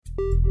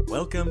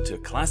Welcome to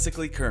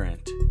Classically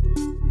Current,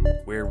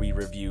 where we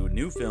review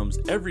new films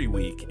every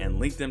week and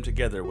link them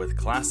together with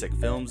classic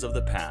films of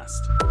the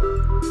past.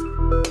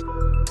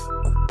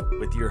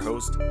 With your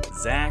host,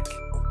 Zach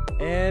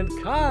and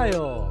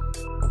Kyle.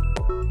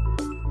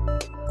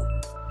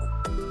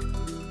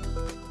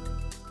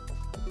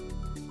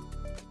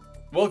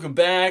 Welcome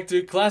back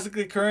to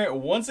Classically Current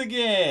once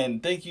again.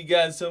 Thank you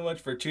guys so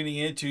much for tuning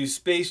in to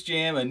Space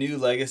Jam: A New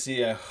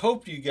Legacy. I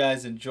hope you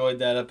guys enjoyed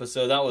that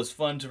episode. That was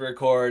fun to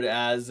record,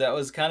 as that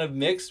was kind of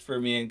mixed for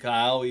me and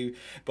Kyle. We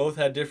both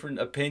had different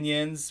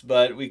opinions,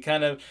 but we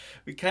kind of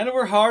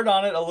were hard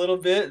on it a little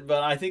bit,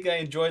 but I think I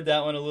enjoyed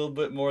that one a little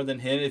bit more than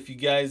him. If you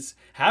guys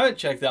haven't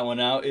checked that one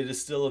out, it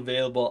is still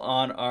available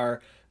on our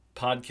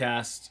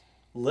podcast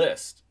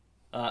list.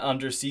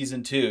 Under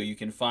season 2, you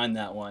can find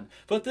that one.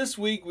 But this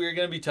week we're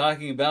going to be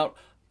talking about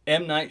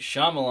M. Night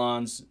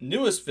Shyamalan's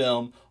newest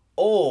film,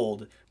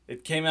 Old.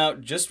 It came out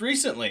just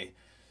recently.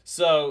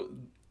 So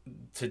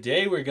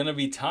today we're going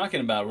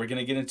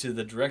to get into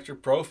the director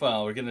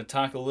profile. We're going to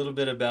talk a little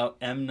bit about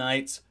M.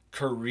 Night's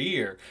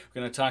career.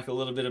 We're going to talk a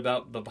little bit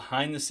about the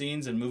behind the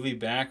scenes and movie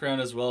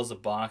background, as well as the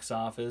box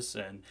office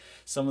and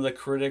some of the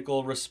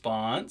critical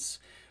response.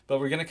 But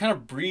we're going to kind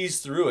of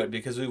breeze through it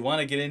because we want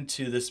to get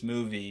into this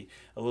movie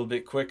a little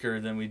bit quicker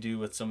than we do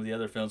with some of the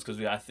other films, because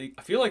I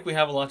feel like we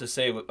have a lot to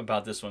say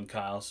about this one,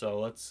 Kyle. So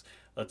let's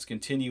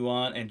continue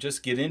on and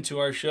just get into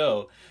our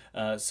show.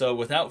 So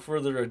without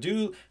further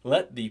ado,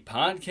 let the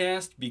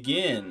podcast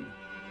begin.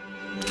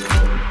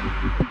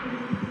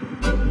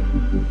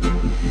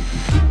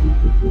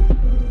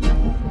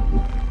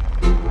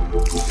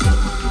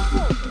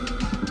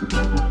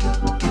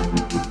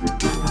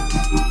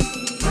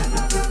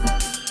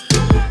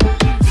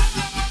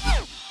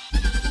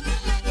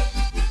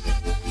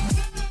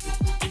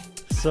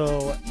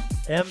 So,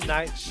 M.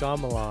 Night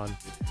Shyamalan.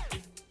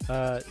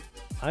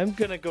 I'm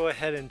going to go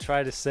ahead and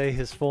try to say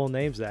his full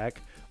name,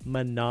 Zach.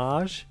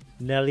 Manoj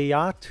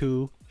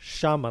Neliatu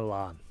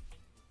Shyamalan.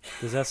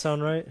 Does that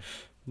sound right?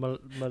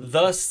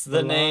 Thus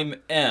the name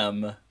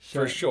M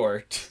for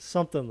short.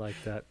 Something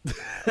like that.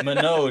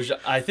 Manoj.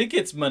 I think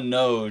it's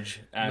Manoj,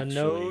 actually.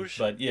 Manoj?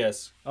 But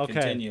yes, okay.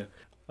 Continue.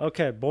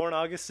 Okay, born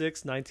August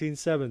 6,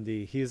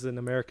 1970. He's an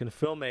American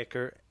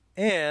filmmaker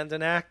and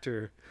an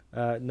actor.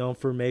 Known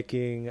for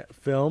making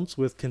films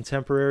with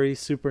contemporary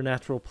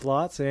supernatural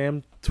plots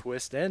and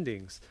twist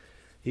endings.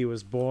 He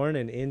was born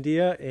in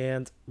India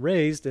and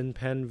raised in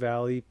Penn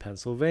Valley,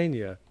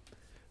 Pennsylvania.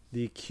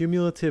 The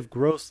cumulative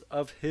gross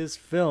of his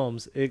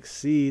films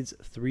exceeds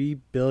 $3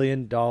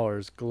 billion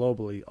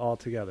globally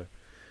altogether.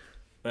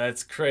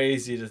 That's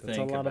crazy to think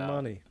about. That's a lot of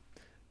money.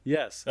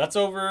 Yes. That's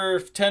over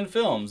 10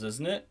 films,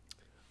 isn't it?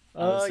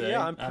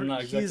 Yeah, I'm not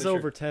exactly he's sure.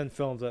 over 10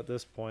 films at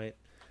this point.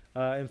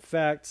 In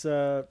fact,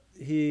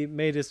 he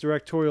made his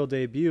directorial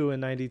debut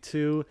in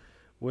 1992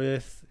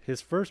 with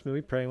his first movie,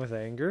 Praying with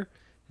Anger.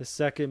 His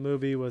second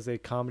movie was a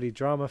comedy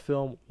drama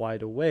film,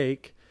 Wide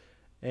Awake.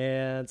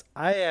 And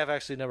I have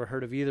actually never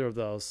heard of either of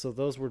those, so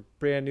those were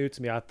brand new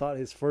to me. I thought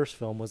his first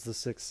film was The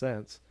Sixth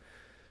Sense.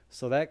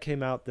 So that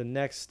came out the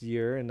next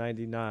year in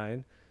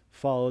 1999,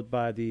 followed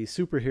by the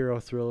superhero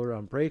thriller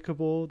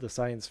Unbreakable, the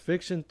science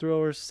fiction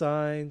thriller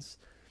Signs,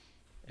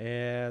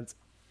 and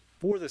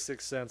for The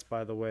Sixth Sense,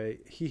 by the way,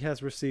 he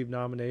has received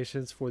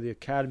nominations for the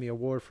Academy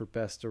Award for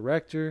Best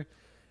Director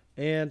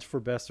and for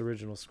Best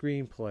Original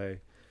Screenplay.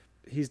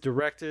 He's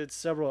directed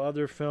several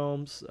other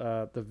films,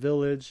 The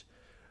Village,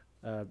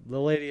 The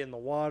Lady in the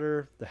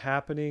Water, The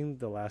Happening,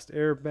 The Last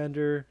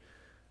Airbender,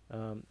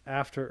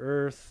 After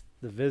Earth,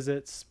 The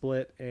Visit,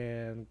 Split,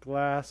 and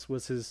Glass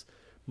was his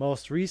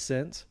most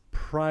recent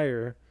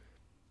prior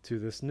to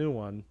this new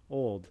one,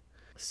 Old.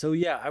 So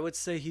yeah, I would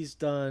say he's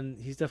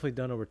definitely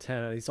done over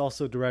 10. He's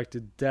also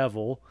directed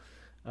Devil,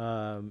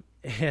 and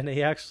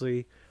he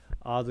actually,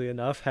 oddly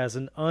enough, has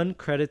an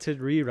uncredited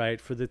rewrite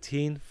for the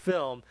teen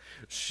film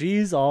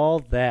She's All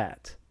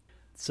That.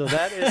 So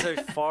that is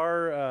a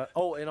far,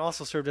 and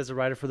also served as a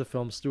writer for the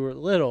film Stuart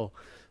Little.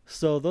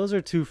 So those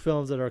are two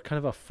films that are kind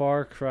of a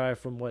far cry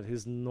from what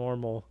his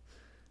normal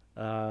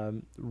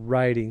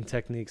writing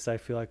techniques, I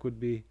feel like, would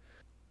be.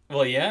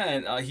 Well, yeah,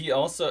 and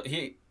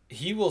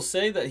he will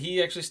say that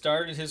he actually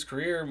started his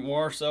career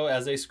more so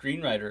as a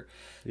screenwriter.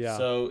 Yeah.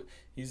 So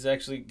he's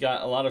actually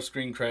got a lot of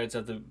screen credits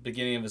at the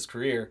beginning of his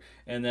career.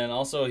 And then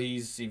also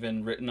he's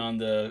even written on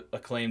the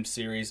acclaimed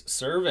series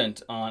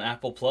Servant on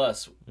Apple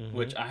Plus,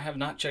 which I have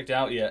not checked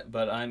out yet,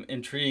 but I'm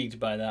intrigued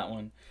by that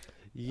one.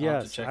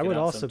 Yes, I would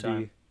also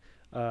be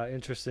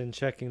interested in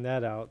checking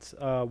that out.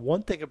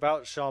 One thing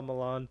about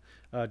Shyamalan,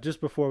 just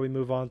before we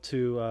move on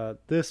to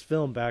this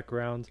film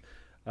background,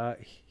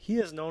 he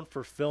is known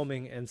for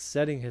filming and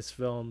setting his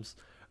films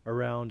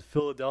around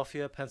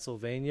Philadelphia,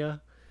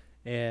 Pennsylvania,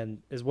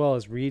 and as well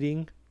as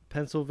Reading,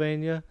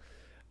 Pennsylvania.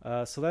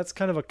 So that's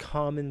kind of a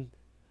common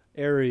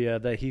area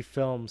that he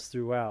films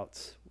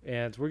throughout.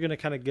 And we're going to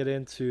kind of get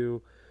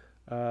into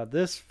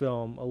this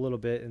film a little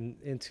bit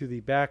and into the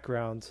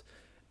background,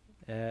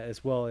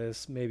 as well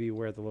as maybe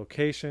where the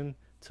location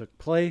took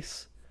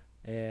place,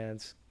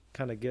 and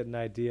kind of get an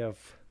idea of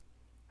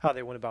how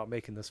they went about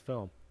making this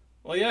film.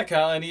 Well, yeah,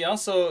 Kyle, and he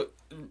also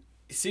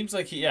it seems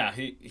like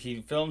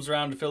he films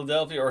around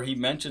Philadelphia, or he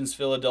mentions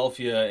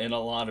Philadelphia in a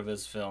lot of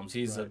his films.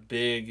 He's a Right.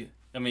 big,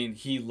 I mean,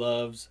 he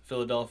loves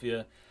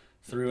Philadelphia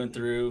through and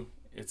through.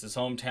 It's his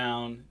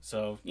hometown,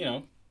 so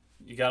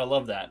you gotta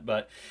love that.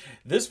 But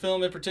this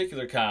film in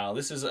particular, Kyle,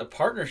 this is a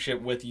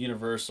partnership with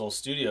Universal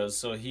Studios.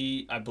 So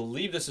I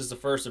believe this is the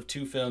first of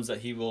two films that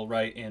he will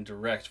write and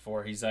direct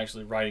for. He's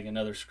actually writing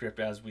another script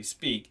as we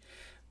speak.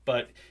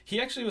 But he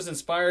actually was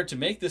inspired to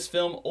make this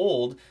film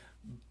Old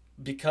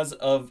because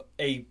of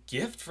a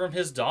gift from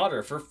his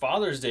daughter. For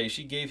Father's Day,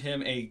 she gave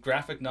him a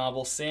graphic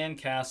novel,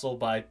 Sandcastle,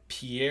 by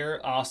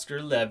Pierre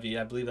Oscar Levy.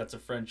 I believe that's a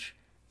French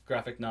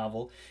graphic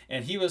novel.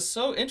 And he was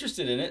so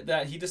interested in it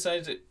that he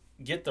decided to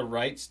get the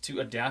rights to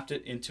adapt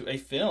it into a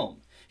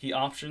film. He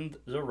optioned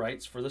the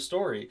rights for the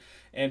story.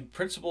 And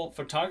principal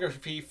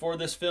photography for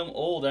this film,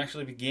 Old,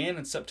 actually began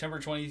on September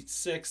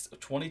 26th of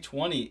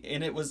 2020,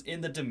 and it was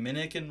in the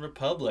Dominican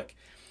Republic.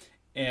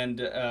 And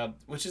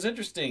which is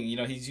interesting.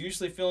 He's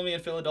usually filming in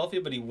Philadelphia,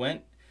 but he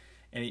went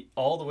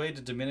all the way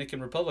to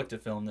Dominican Republic to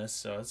film this,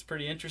 so it's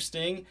pretty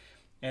interesting.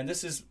 And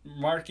this is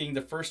marking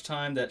the first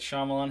time that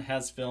Shyamalan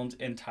has filmed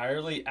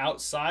entirely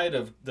outside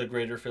of the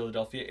greater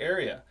Philadelphia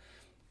area.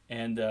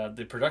 And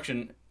the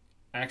production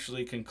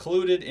actually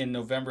concluded in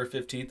November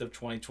 15th of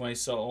 2020,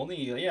 so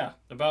only,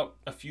 about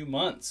a few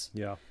months.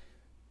 Yeah.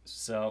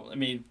 So, I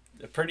mean,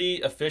 pretty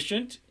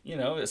efficient.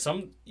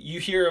 You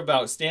hear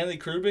about Stanley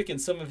Kubrick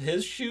and some of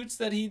his shoots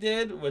that he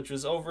did, which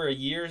was over a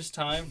year's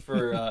time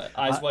for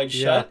Eyes Wide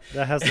Shut. Yeah,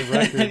 that has the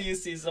record. And you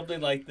see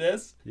something like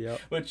this,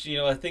 Yep. which,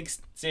 I think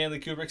Stanley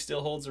Kubrick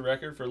still holds the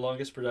record for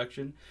longest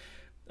production.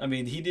 I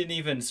mean, he didn't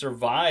even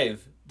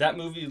survive that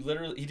movie.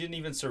 Literally, he didn't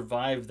even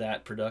survive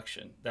that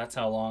production. That's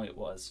how long it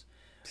was.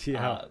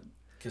 Yeah.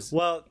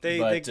 Well, they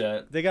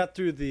got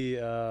through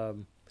the.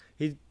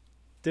 He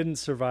didn't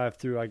survive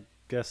through, I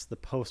guess, the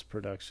post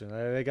production.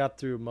 They got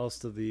through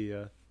most of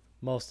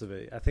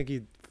it. I think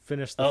he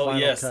finished the final cut. Oh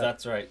yes,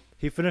 that's right.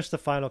 He finished the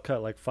final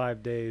cut like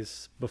 5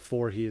 days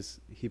before he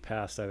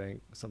passed. I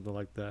think something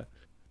like that.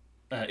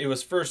 It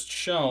was first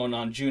shown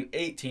on June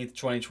 18th,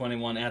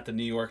 2021, at the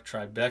New York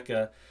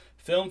Tribeca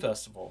Film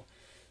Festival.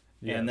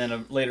 Yes. And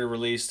then later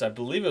released, I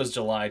believe it was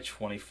July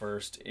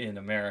 21st in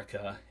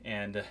America.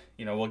 And,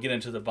 we'll get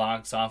into the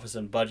box office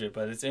and budget,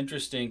 but it's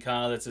interesting,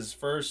 Kyle, that's his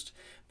first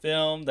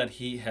film that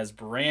he has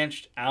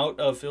branched out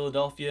of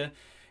Philadelphia.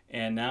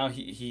 And now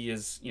he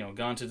has,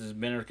 gone to the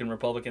Dominican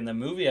Republic. And the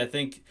movie, I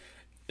think,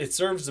 it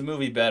serves the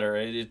movie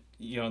better.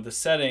 The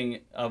setting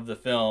of the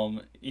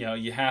film,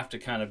 you have to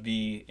kind of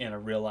be in a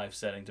real life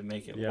setting to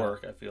make it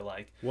work, I feel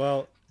like.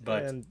 Well,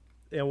 and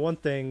one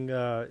thing,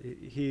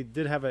 he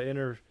did have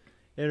an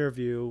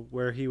interview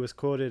where he was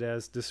quoted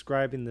as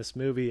describing this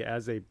movie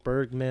as a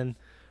Bergman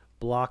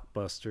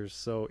blockbuster.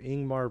 So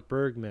Ingmar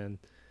Bergman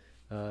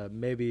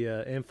may be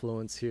an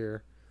influence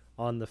here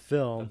on the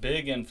film. A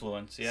big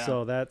influence, yeah.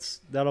 So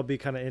that'll be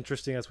kind of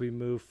interesting as we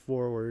move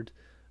forward,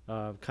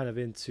 kind of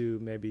into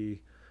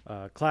maybe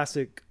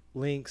classic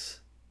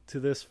links to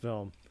this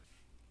film.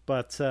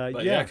 But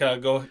yeah,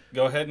 go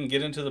ahead and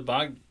get into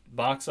the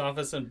box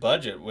office and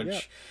budget,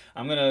 which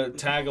I'm going to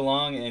tag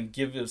along and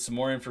give you some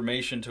more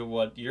information to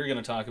what you're going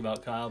to talk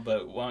about, Kyle.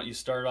 But why don't you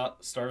start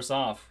us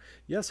off?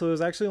 Yeah, so it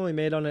was actually only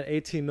made on an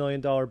 $18 million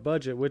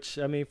budget, which,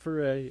 I mean,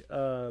 for a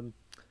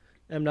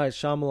M. Night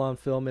Shyamalan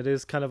film, it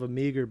is kind of a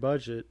meager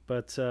budget.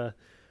 But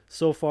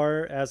so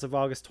far, as of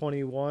August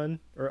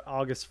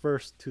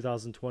 1st,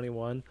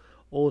 2021,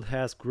 Old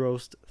has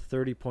grossed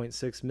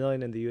 $30.6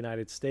 million in the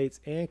United States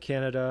and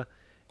Canada,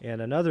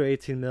 and another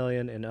 $18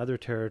 million in other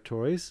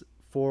territories,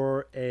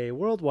 for a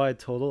worldwide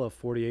total of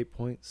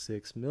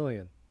 $48.6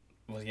 million.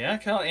 Well, yeah,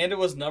 Kyle, and it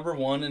was number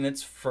one in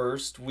its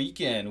first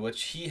weekend,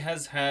 which he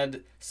has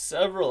had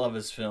several of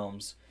his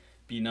films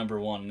be number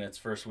one in its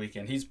first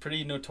weekend. He's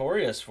pretty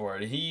notorious for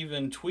it. He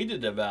even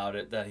tweeted about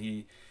it, that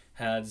he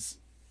has,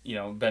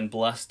 been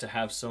blessed to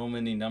have so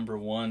many number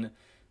one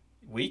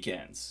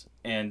weekends.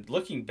 And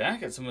looking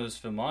back at some of his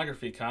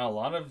filmography, Kyle, a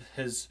lot of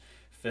his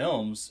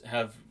films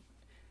have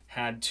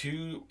had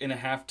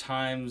 2.5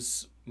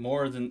 times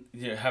more than,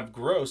 have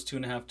grossed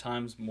 2.5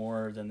 times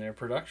more than their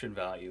production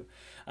value.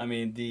 I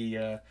mean,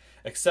 the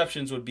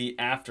exceptions would be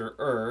After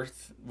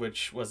Earth,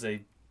 which was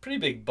a pretty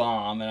big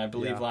bomb, and I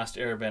believe Last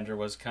Airbender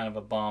was kind of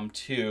a bomb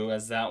too,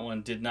 as that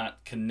one did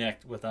not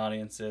connect with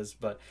audiences.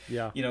 But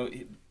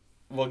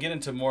we'll get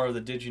into more of the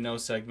Did You Know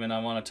segment. I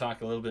want to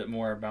talk a little bit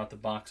more about the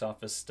box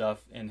office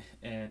stuff and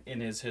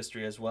in his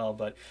history as well.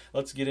 But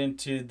let's get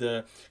into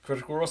the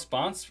critical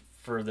response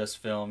for this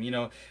film.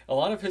 A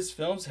lot of his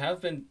films have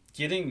been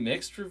getting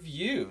mixed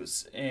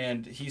reviews,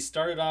 and he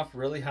started off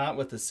really hot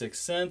with The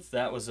Sixth Sense.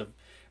 That was a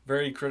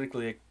very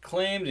critically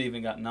acclaimed. It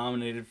even got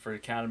nominated for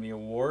Academy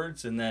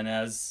Awards. And then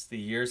as the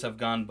years have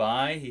gone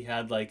by, he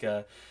had like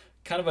a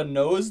kind of a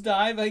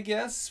nosedive, I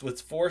guess,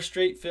 with 4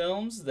 straight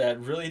films that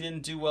really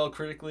didn't do well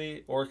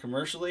critically or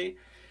commercially.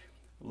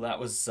 That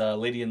was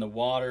Lady in the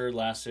Water,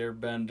 Last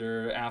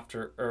Airbender,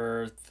 After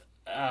Earth.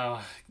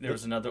 There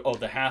was another.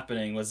 The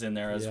Happening was in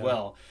there as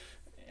well.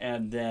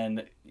 and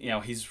then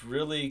he's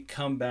really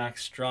come back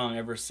strong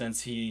ever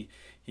since he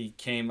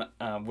came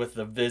with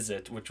The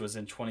Visit, which was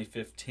in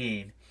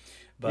 2015.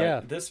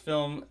 But this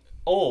film,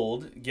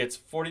 Old, gets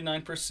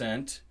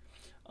 49%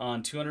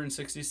 on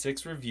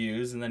 266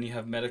 reviews, and then you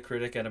have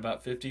Metacritic at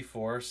about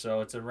 54,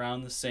 so it's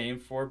around the same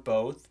for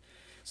both.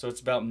 So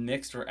it's about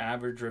mixed or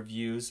average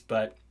reviews,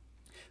 but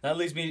that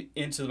leads me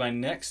into my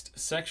next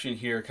section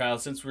here, Kyle.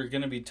 Since we're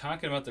going to be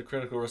talking about the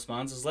critical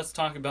responses, let's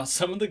talk about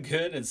some of the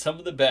good and some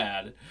of the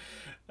bad.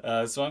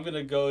 So I'm going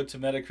to go to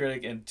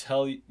Metacritic and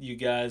tell you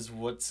guys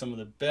what some of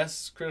the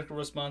best critical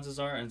responses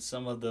are and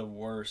some of the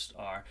worst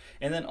are.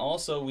 And then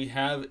also we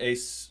have a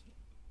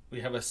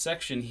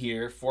section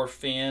here for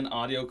fan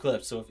audio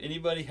clips. So if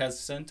anybody has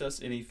sent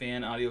us any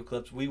fan audio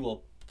clips, we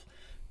will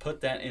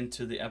put that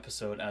into the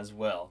episode as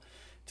well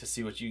to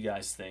see what you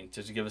guys think,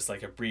 to give us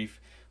like a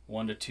brief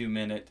 1 to 2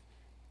 minute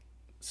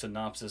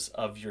synopsis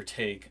of your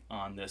take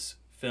on this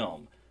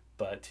film.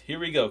 But here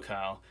we go,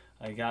 Kyle.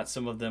 I got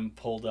some of them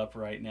pulled up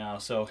right now.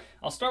 So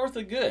I'll start with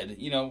the good.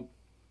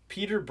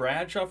 Peter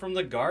Bradshaw from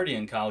The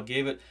Guardian, Kyle,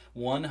 gave it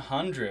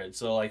 100.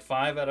 So like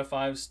 5 out of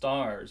 5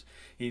 stars.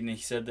 He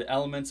said the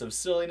elements of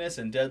silliness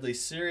and deadly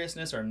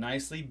seriousness are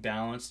nicely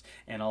balanced.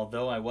 And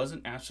although I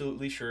wasn't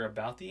absolutely sure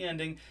about the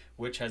ending,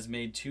 which has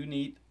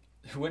maybe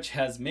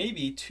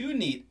too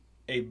neat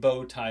a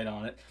bow tied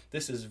on it,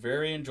 this is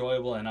very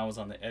enjoyable, and I was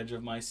on the edge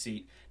of my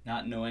seat,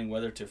 not knowing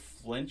whether to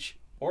flinch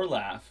or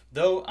laugh,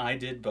 though I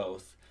did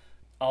both.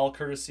 All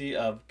courtesy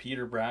of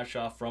Peter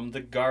Bradshaw from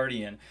The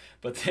Guardian.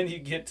 But then you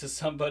get to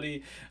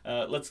somebody,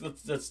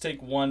 let's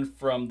take one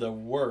from the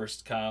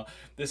worst, Kyle.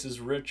 This is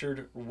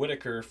Richard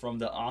Whitaker from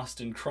the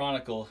Austin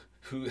Chronicle,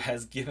 who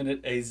has given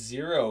it a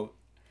 0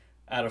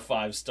 out of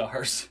 5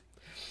 stars.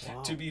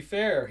 Wow. To be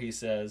fair, he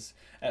says,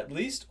 at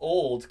least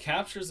Old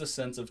captures a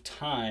sense of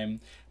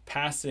time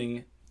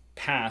passing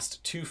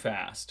past too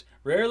fast.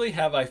 Rarely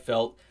have I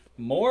felt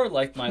more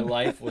like my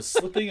life was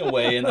slipping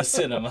away in the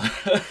cinema.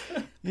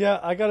 Yeah,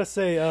 I gotta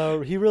say,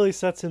 he really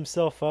sets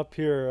himself up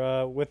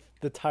here with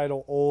the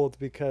title Old,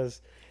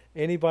 because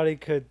anybody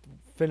could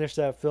finish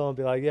that film and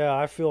be like, yeah,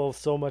 I feel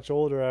so much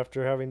older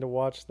after having to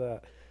watch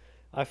that.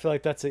 I feel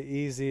like that's an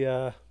easy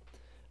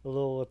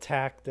little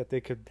attack that they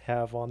could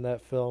have on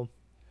that film.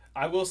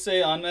 I will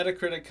say on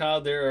Metacritic,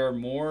 Kyle, there are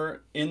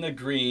more in the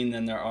green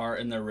than there are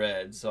in the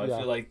red. So I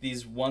feel like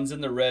these ones in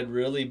the red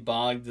really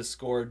bogged the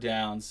score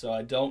down. So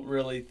I don't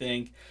really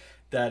think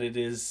that it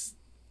is...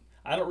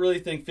 I don't really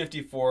think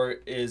 54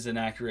 is an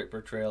accurate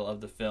portrayal of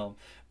the film.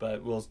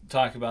 But we'll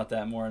talk about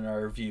that more in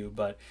our review.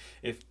 But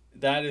if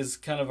that is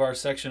kind of our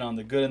section on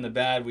the good and the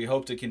bad, we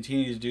hope to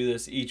continue to do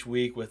this each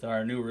week with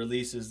our new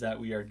releases that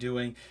we are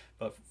doing.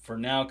 But for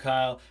now,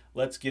 Kyle,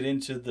 let's get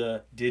into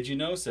the Did You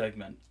Know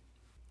segment.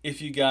 If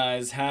you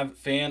guys have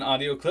fan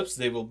audio clips,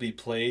 they will be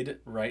played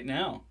right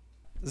now.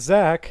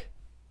 Zach,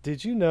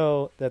 did you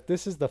know that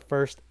this is the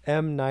first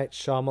M. Night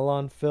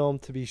Shyamalan film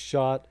to be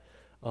shot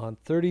on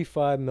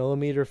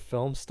 35mm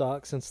film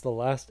stock since The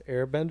Last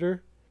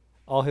Airbender?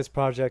 All his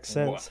projects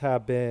since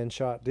have been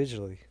shot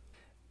digitally.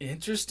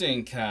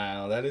 Interesting,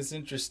 Kyle. That is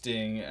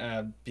interesting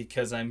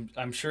because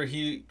I'm sure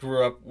he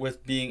grew up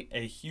with being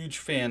a huge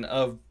fan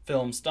of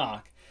film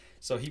stock.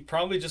 So he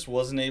probably just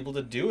wasn't able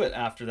to do it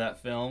after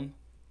that film.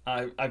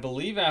 I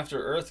believe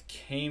After Earth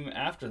came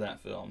after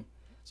that film.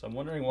 So I'm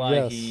wondering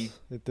why he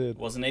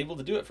wasn't able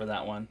to do it for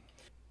that one.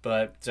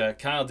 But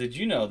Kyle, did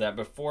you know that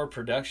before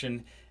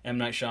production, M.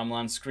 Night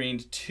Shyamalan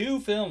screened 2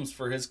 films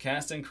for his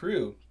cast and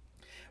crew,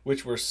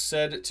 which were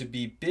said to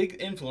be big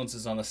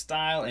influences on the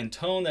style and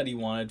tone that he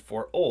wanted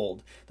for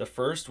Old. The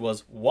first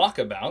was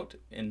Walkabout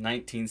in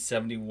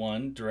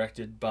 1971,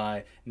 directed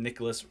by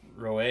Nicholas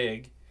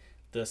Roeg.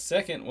 The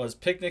second was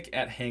Picnic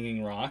at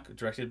Hanging Rock,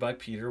 directed by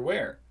Peter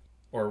Weir.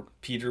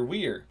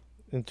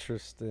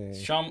 Interesting.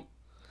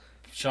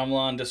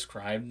 Shyamalan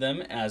described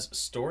them as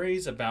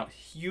stories about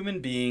human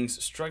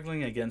beings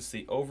struggling against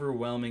the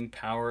overwhelming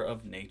power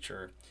of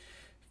nature.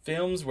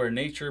 Films where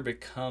nature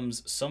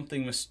becomes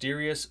something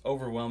mysterious,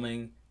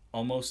 overwhelming,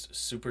 almost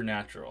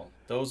supernatural.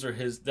 Those are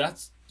his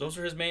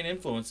main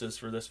influences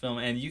for this film,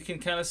 and you can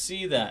kind of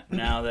see that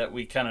now that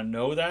we kind of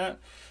know that.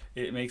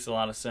 It makes a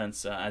lot of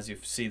sense as you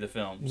see the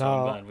film. So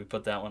I'm glad we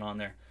put that one on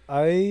there.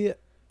 I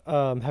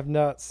have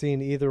not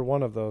seen either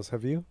one of those.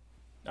 Have you?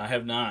 I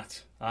have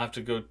not. I'll have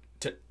to go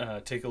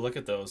take a look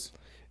at those.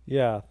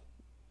 Yeah,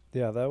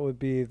 those would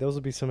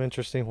be some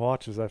interesting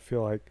watches, I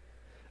feel like,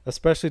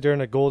 especially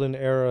during a golden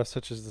era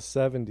such as the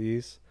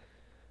 70s,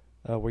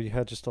 where you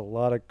had just a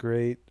lot of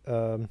great,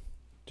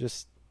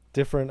 just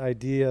different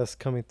ideas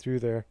coming through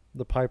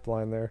the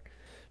pipeline there.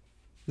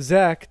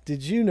 Zach,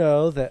 did you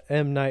know that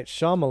M. Night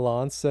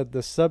Shyamalan said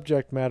the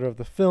subject matter of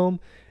the film,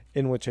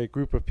 in which a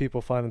group of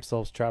people find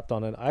themselves trapped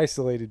on an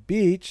isolated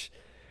beach,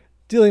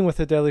 dealing with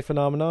a deadly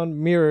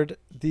phenomenon, mirrored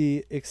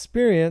the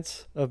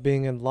experience of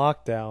being in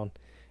lockdown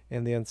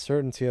and the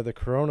uncertainty of the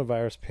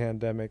coronavirus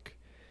pandemic,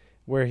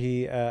 where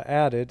he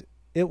added,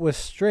 "It was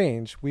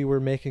strange. We were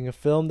making a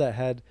film that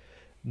had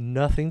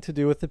nothing to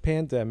do with the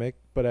pandemic,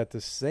 but at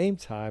the same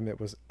time, it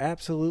was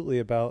absolutely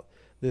about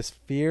This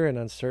fear and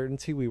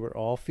uncertainty we were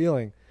all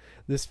feeling,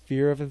 this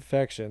fear of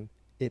infection,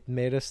 it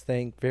made us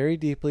think very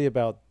deeply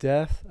about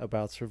death,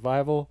 about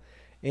survival,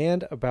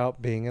 and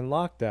about being in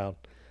lockdown.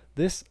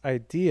 This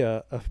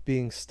idea of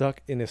being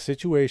stuck in a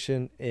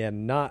situation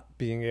and not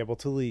being able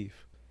to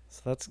leave.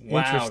 So that's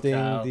interesting.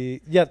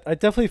 Kyle. I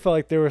definitely felt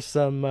like there were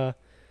some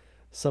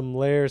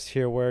layers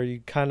here where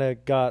you kind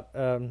of got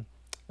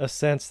a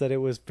sense that it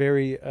was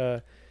very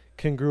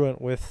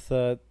congruent with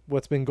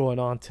what's been going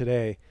on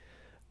today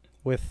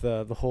with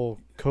the whole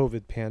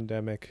COVID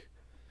pandemic.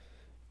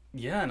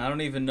 Yeah, and I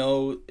don't even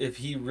know if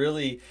he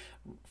really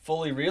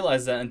fully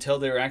realized that until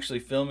they were actually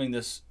filming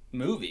this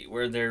movie,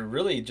 where they're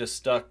really just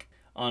stuck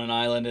on an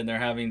island and they're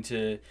having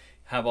to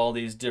have all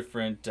these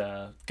different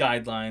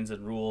guidelines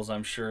and rules.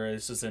 I'm sure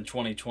this is in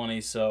 2020,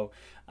 so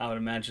I would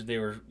imagine they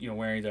were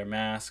wearing their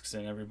masks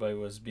and everybody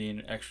was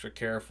being extra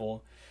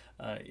careful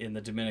in the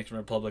Dominican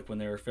Republic when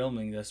they were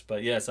filming this.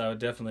 But yes, I would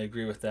definitely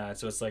agree with that.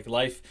 So it's like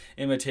life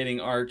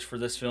imitating art for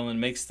this film and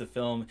makes the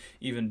film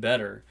even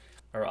better.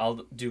 Or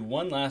I'll do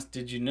one last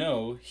did you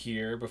know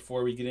here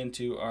before we get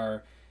into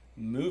our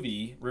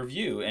movie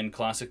review and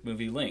classic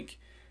movie link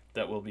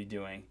that we'll be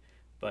doing.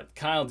 But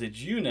Kyle, did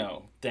you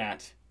know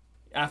that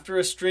after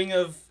a string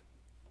of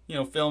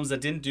films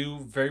that didn't do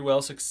very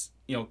well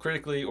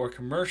critically or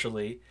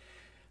commercially,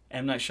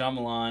 M. Night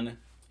Shyamalan,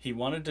 he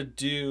wanted to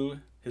do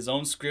his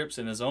own scripts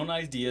and his own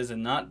ideas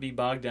and not be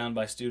bogged down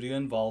by studio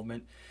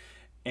involvement.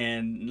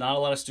 And not a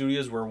lot of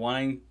studios were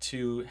wanting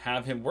to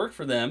have him work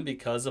for them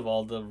because of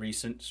all the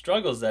recent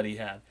struggles that he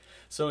had.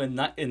 So in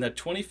the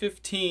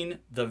 2015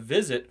 The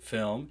Visit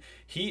film,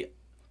 he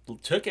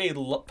took a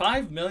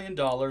 $5 million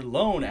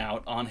loan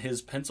out on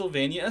his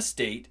Pennsylvania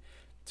estate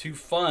to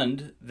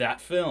fund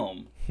that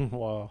film.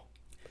 Wow.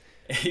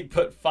 He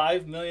put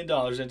 $5 million,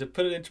 and to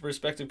put it into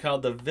perspective,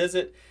 called The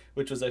Visit,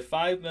 which was a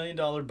 $5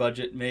 million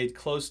budget, made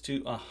close to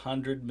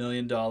 $100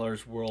 million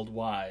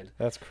worldwide.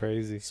 That's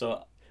crazy.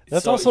 So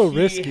that's also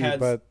risky,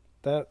 but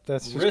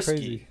that's just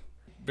risky.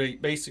 Crazy.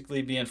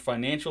 Basically being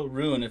financial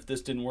ruin if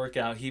this didn't work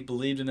out. He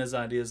believed in his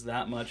ideas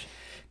that much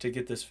to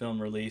get this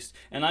film released.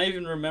 And I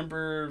even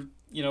remember,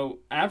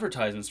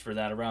 advertisements for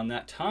that around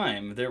that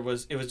time. It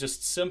was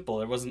just simple.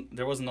 There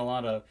wasn't a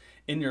lot of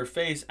in your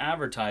face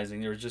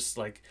advertising. There was just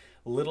like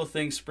little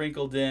things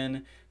sprinkled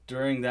in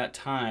during that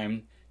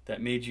time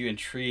that made you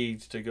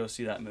intrigued to go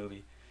see that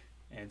movie.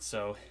 And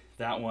so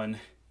that one,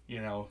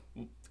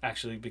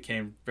 actually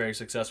became very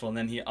successful. And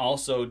then he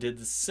also did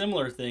the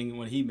similar thing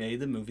when he made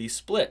the movie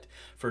Split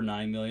for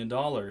 $9 million.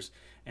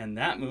 And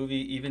that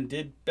movie even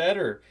did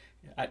better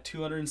at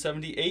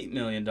 $278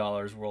 million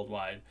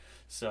worldwide.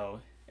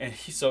 So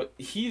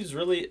he's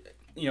really,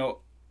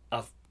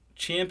 a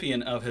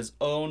champion of his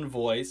own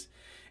voice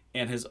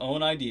and his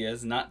own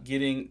ideas, not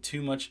getting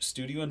too much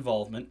studio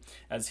involvement,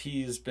 as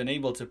he's been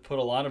able to put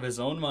a lot of his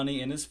own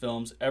money in his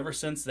films ever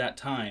since that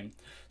time.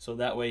 So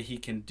that way he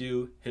can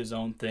do his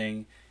own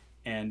thing.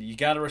 And you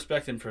got to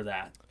respect him for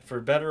that. For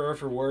better or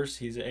for worse,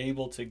 he's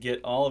able to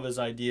get all of his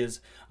ideas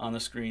on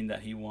the screen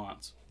that he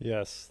wants.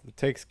 Yes, it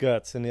takes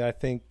guts, and I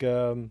think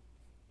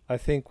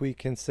we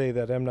can say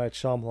that M. Night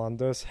Shyamalan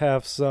does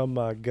have some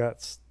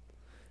guts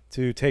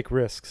to take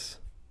risks.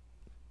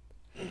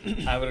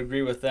 I would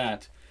agree with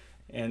that.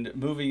 And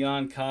moving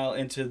on, Kyle,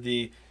 into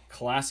the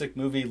classic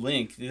movie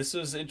link. This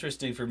was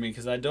interesting for me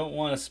because I don't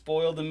want to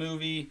spoil the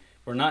movie.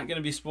 We're not going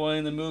to be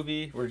spoiling the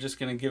movie. We're just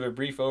going to give a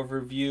brief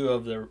overview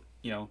of the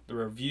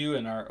review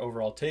and our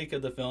overall take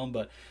of the film.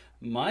 But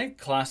my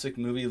classic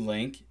movie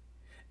link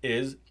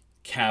is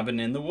Cabin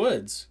in the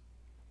Woods.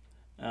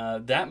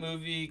 That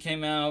movie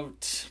came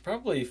out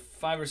probably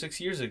 5 or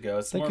 6 years ago.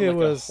 I think it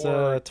was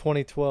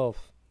 2012.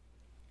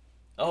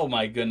 Oh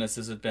my goodness,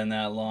 has it been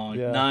that long?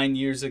 Yeah. 9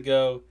 years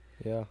ago.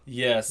 Yeah.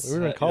 Yes, we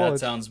were in college. That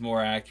sounds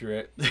more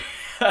accurate.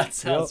 That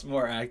sounds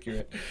more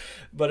accurate.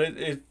 But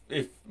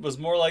it was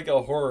more like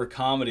a horror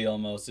comedy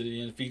almost.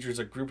 It features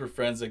a group of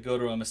friends that go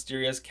to a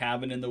mysterious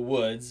cabin in the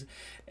woods,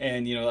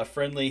 and a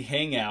friendly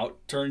hangout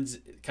turns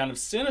kind of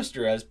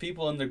sinister as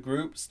people in the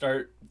group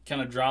start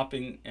kind of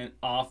dropping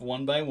off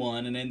one by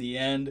one, and in the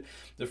end,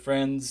 the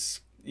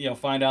friends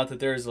find out that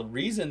there's a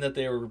reason that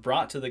they were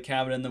brought to the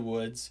cabin in the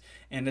woods,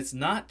 and it's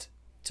not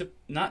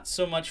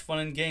so much fun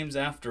and games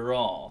after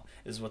all,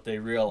 is what they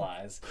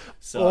realize.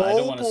 So I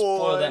don't want to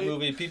spoil that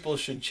movie. People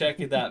should check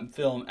that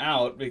film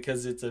out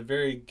because it's a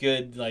very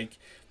good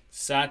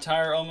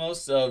satire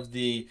almost of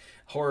the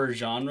horror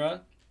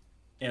genre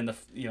and the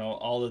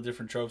all the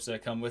different tropes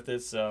that come with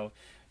it. So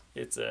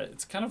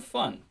it's kind of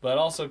fun. But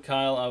also,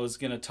 Kyle, I was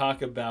going to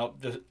talk about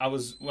when I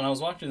was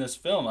watching this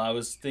film, I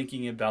was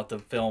thinking about the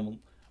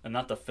film,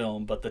 not the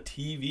film, but the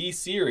TV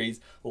series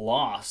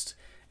Lost.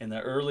 In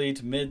the early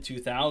to mid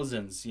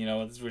 2000s,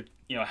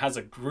 it has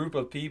a group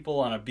of people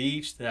on a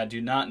beach that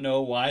do not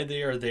know why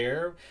they are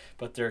there,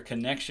 but their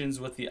connections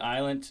with the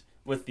island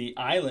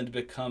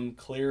become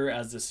clearer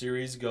as the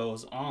series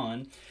goes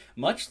on,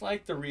 much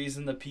like the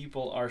reason the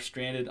people are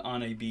stranded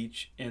on a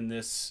beach in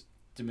this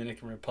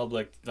Dominican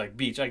Republic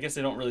beach. I guess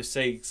they don't really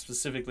say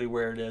specifically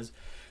where it is,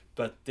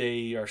 but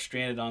they are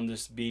stranded on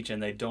this beach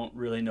and they don't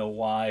really know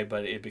why,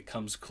 but it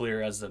becomes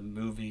clear as the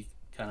movie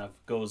kind of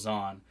goes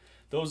on.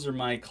 Those are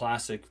my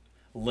classic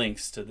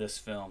links to this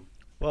film.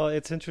 Well,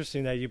 it's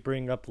interesting that you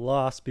bring up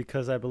Lost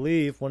because I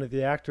believe one of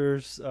the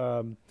actors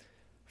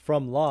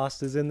from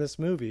Lost is in this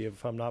movie,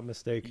 if I'm not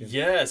mistaken.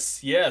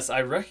 Yes,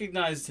 I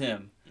recognized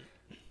him.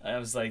 I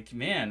was like,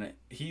 man,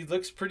 he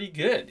looks pretty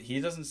good. He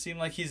doesn't seem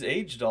like he's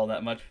aged all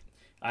that much.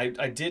 I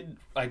did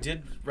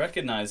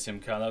recognize him,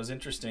 Kyle. That was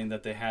interesting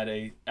that they had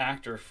a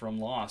actor from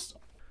Lost.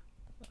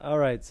 All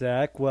right,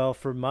 Zach. Well,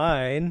 for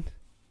mine,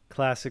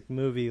 classic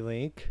movie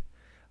link,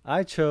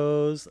 I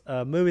chose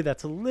a movie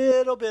that's a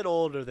little bit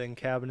older than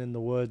Cabin in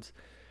the Woods.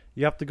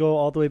 You have to go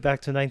all the way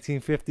back to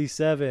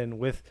 1957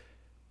 with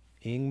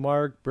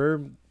Ingmar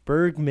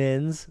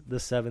Bergman's The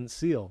Seventh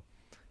Seal.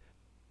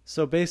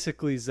 So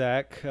basically,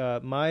 Zach,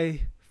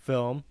 my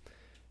film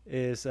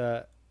is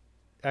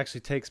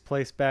actually takes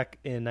place back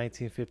in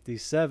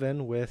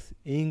 1957 with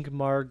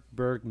Ingmar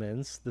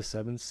Bergman's The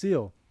Seventh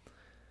Seal,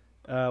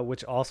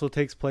 which also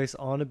takes place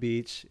on a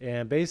beach.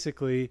 And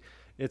basically,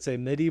 it's a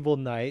medieval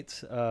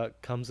knight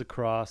comes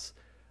across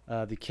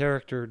the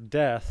character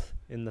Death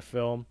in the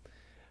film,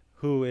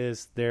 who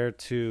is there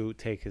to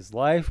take his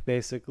life,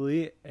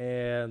 basically.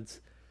 And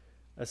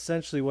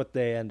essentially what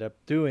they end up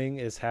doing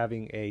is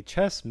having a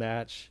chess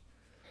match.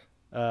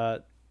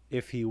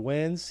 If he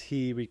wins,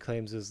 he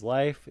reclaims his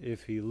life.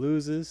 If he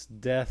loses,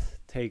 Death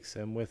takes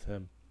him with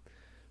him.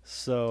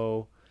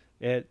 So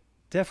it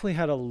definitely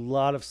had a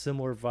lot of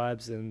similar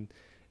vibes and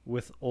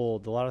with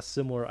Old, a lot of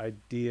similar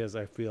ideas,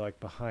 I feel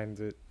like, behind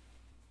it,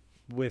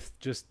 with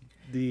just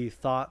the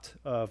thought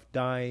of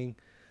dying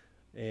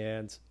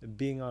and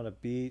being on a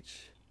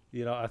beach.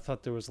 I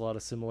thought there was a lot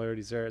of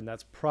similarities there, and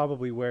that's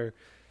probably where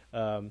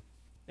M.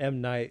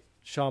 Night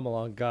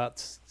Shyamalan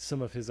got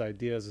some of his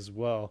ideas as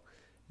well,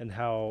 and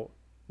how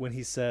when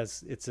he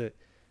says it's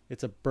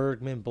a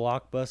Bergman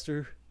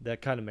blockbuster,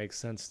 that kind of makes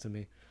sense to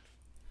me.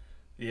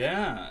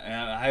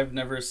 Yeah, I've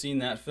never seen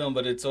that film,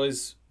 but it's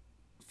always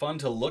fun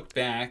to look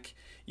back,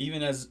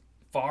 even as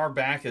far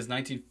back as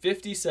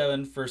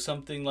 1957, for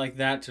something like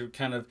that to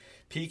kind of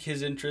pique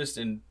his interest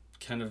and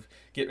kind of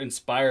get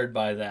inspired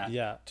by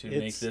that to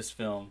make this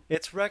film.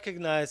 It's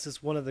recognized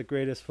as one of the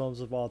greatest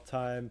films of all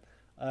time.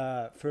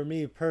 For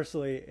me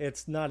personally,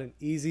 it's not an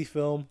easy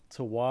film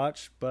to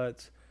watch,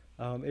 but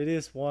it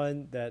is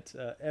one that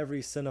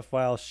every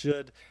cinephile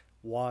should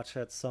watch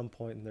at some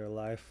point in their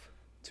life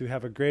to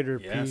have a greater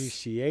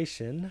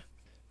appreciation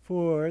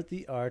for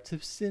the art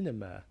of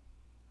cinema.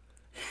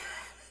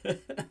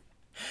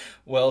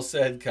 Well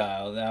said,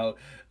 Kyle. Now,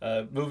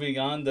 moving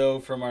on, though,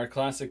 from our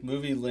classic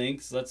movie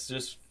links, let's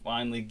just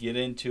finally get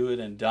into it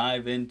and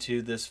dive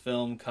into this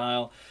film,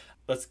 Kyle.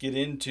 Let's get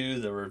into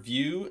the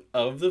review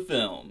of the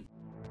film.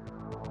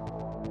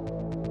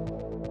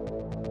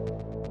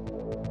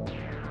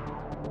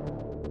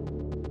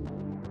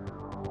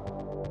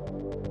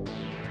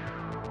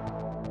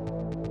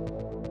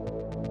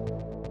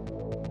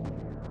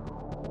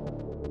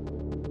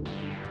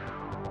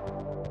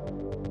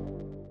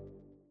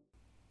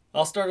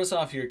 I'll start us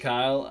off here,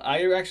 Kyle.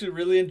 I actually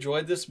really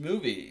enjoyed this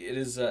movie. It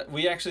is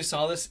we actually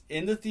saw this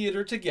in the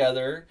theater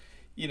together.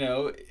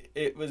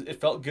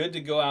 It felt good to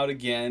go out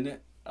again.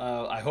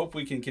 I hope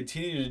we can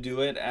continue to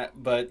do it.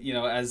 But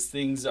as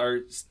things are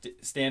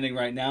standing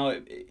right now,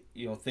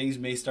 things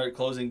may start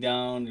closing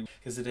down,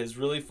 because it is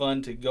really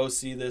fun to go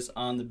see this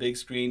on the big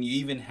screen. You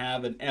even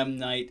have an M.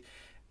 Night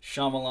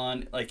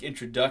Shyamalan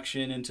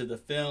introduction into the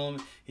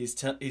film. He's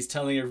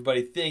telling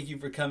everybody thank you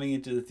for coming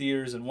into the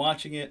theaters and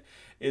watching it.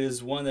 It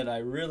is one that I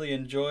really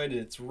enjoyed.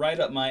 It's right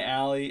up my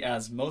alley.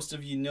 As most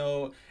of you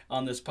know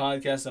on this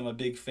podcast, I'm a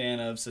big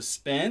fan of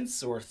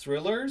suspense or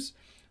thrillers,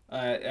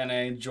 and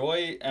I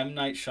enjoy M.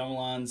 Night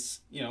Shyamalan's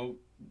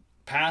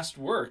past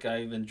work.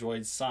 I've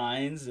enjoyed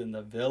Signs and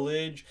The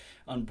Village,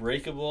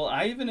 Unbreakable.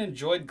 I even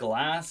enjoyed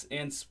Glass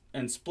and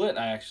Split.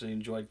 I actually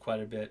enjoyed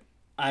quite a bit.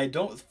 I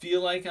don't feel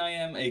like I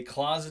am a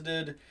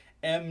closeted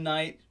M.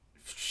 Night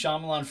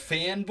Shyamalan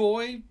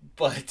fanboy,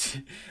 but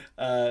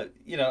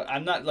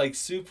I'm not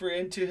super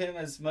into him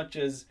as much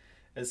as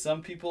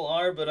some people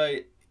are, but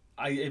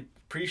I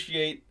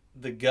appreciate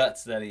the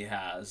guts that he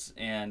has,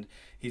 and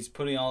he's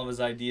putting all of his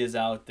ideas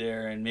out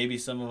there, and maybe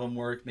some of them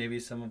work, maybe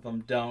some of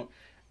them don't,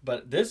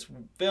 but this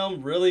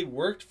film really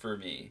worked for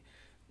me.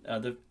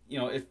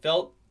 It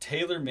felt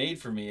tailor-made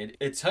for me.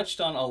 It touched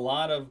on a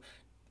lot of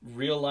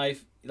real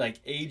life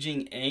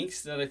aging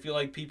angst that I feel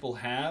like people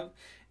have,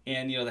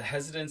 and the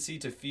hesitancy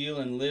to feel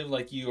and live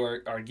like you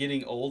are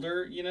getting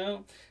older.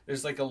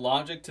 There's a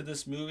logic to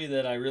this movie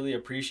that I really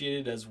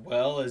appreciated, as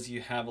well as you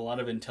have a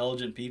lot of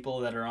intelligent people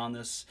that are on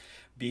this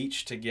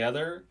beach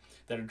together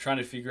that are trying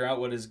to figure out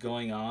what is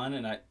going on,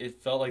 and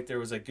it felt like there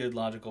was a good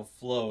logical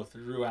flow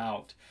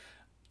throughout.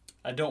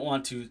 I don't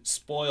want to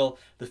spoil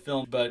the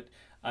film, but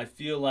I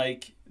feel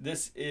like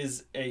this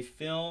is a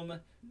film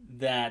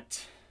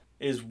that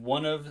is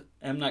one of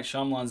M. Night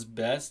Shyamalan's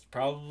best,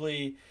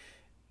 probably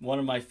one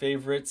of my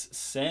favorites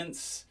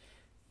since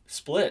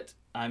Split.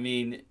 I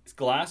mean,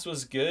 Glass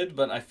was good,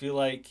 but I feel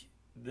like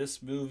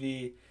this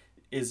movie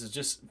is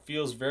just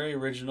feels very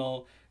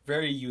original,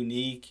 very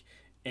unique,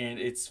 and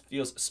it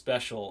feels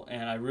special.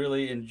 And I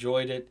really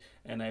enjoyed it.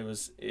 And it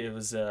was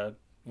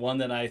one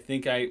that I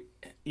think I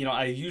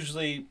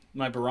usually,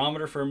 my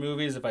barometer for a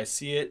movie is if I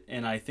see it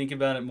and I think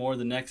about it more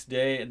the next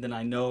day, and then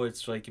I know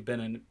it's like been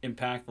an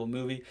impactful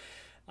movie.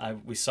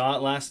 We saw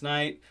it last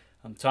night.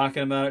 I'm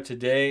talking about it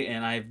today,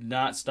 and I've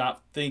not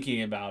stopped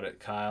thinking about it,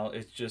 Kyle.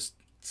 It just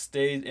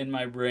stayed in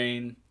my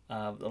brain.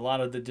 A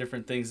lot of the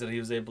different things that he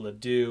was able to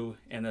do,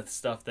 and the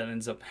stuff that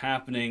ends up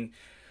happening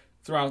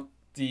throughout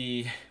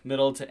the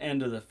middle to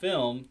end of the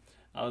film.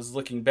 I was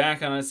looking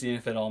back on it, seeing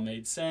if it all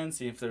made sense,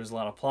 seeing if there was a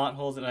lot of plot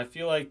holes, and I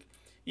feel like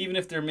even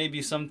if there may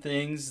be some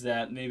things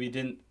that maybe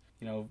didn't,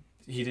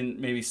 he didn't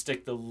maybe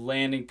stick the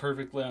landing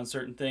perfectly on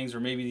certain things,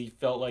 or maybe he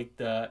felt like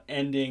the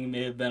ending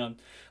may have been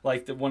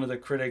like one of the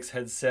critics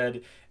had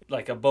said,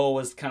 like a bow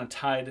was kind of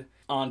tied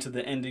onto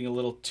the ending a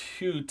little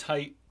too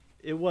tight.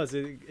 It was.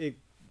 It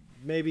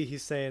maybe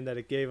he's saying that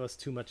it gave us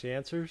too many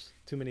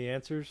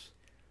answers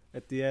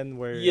at the end,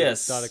 where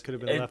Yes, thought it could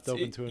have been left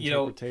open to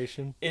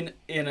interpretation. In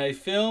a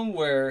film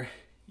where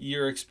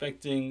you're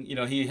expecting,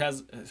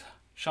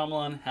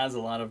 Shyamalan has a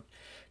lot of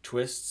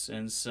twists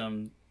and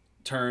some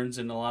turns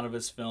in a lot of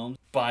his films.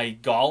 By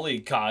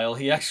golly, Kyle,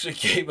 he actually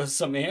gave us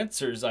some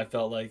answers, I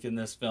felt like, in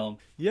this film.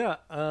 Yeah.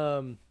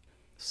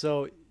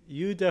 So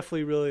you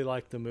definitely really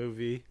liked the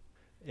movie,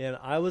 and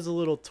I was a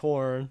little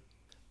torn.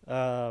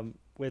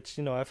 Which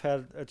I've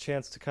had a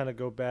chance to kind of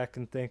go back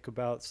and think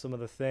about some of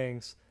the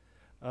things.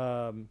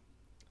 And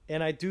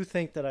I do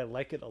think that I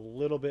like it a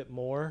little bit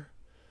more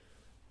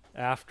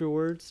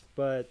afterwards,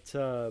 but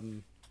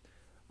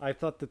I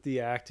thought that the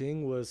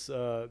acting was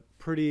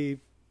pretty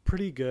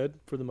good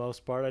for the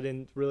most part. I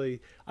don't really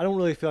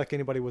feel like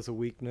anybody was a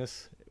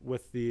weakness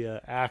with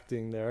the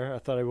acting there. I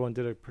thought everyone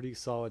did a pretty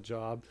solid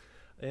job,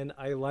 and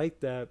I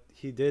like that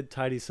he did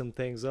tidy some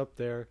things up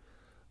there.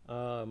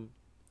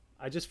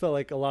 I just felt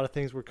like a lot of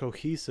things were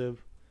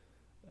cohesive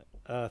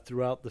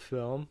throughout the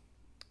film.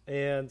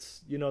 And,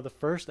 the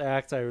first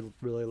act I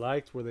really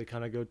liked, where they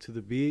kind of go to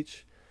the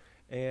beach.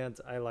 And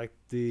I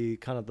liked the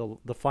kind of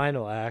the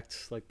final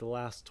act, like the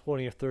last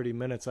 20 or 30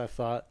 minutes, I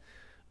thought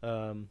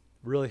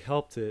really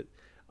helped it.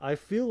 I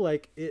feel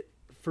like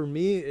for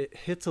me, it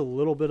hits a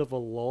little bit of a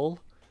lull,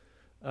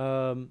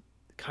 kind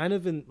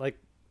of in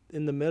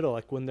the middle,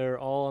 like when they're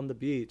all on the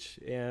beach.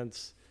 And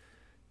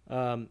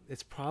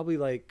it's probably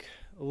like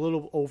a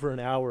little over an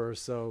hour or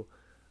so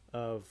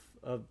of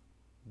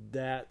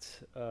that,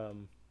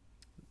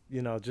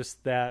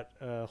 just that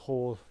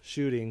whole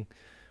shooting,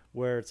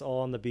 where it's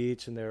all on the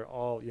beach and they're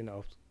all,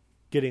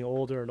 getting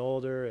older and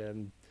older.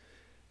 And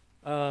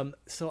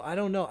so I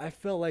don't know. I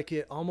felt like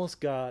it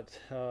almost got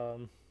a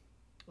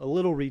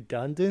little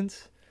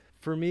redundant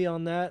for me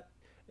on that.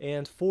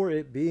 And for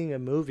it being a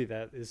movie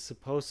that is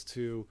supposed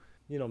to,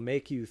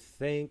 make you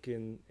think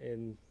and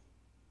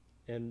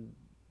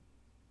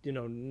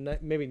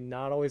maybe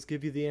not always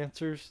give you the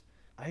answers,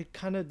 I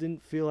kind of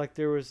didn't feel like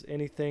there was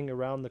anything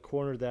around the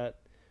corner that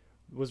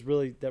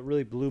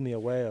really blew me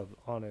away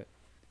on it.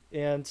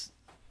 And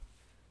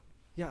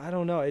yeah, I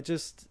don't know.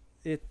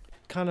 It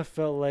kind of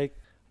felt like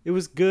it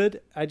was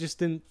good. I just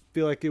didn't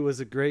feel like it was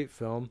a great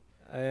film.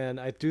 And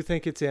I do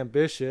think it's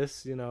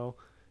ambitious,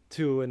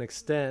 to an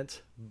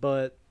extent.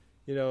 But,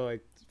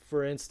 like,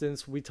 for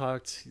instance, we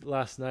talked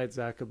last night,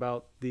 Zach,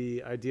 about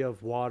the idea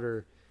of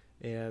water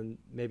and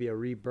maybe a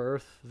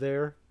rebirth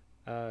there,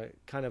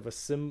 kind of a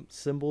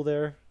symbol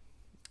there.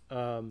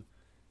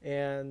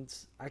 And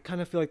I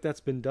kind of feel like that's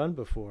been done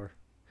before.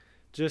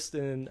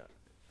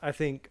 I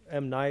think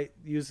M. Night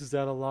uses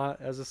that a lot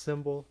as a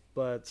symbol,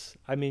 but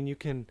I mean, you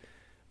can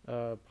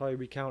probably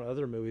recount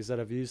other movies that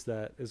have used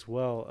that as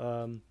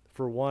well.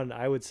 For one,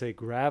 I would say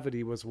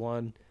Gravity was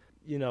one,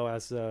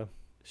 as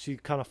she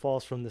kind of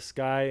falls from the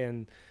sky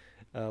and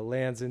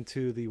lands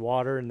into the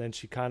water, and then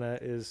she kind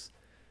of is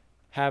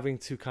having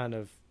to kind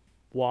of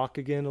walk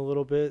again a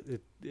little bit.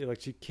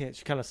 She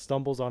kind of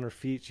stumbles on her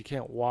feet. She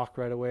can't walk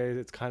right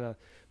away.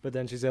 But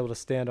then she's able to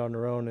stand on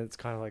her own, and it's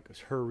kind of like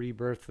her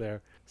rebirth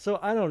there. So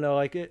I don't know,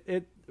 like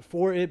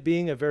for it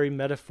being a very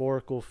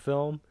metaphorical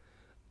film,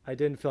 I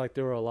didn't feel like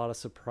there were a lot of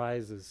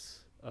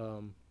surprises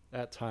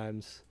at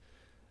times.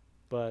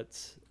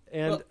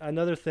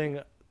 Another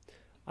thing,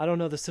 I don't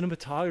know, the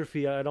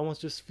cinematography, it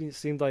almost just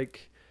seemed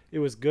like it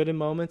was good in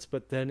moments,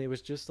 but then it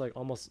was just like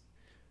almost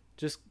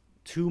just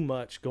too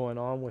much going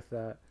on with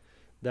that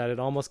it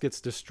almost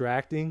gets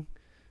distracting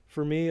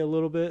for me a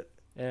little bit.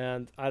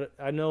 And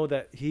I know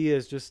that he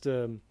is just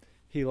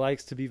he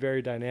likes to be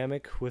very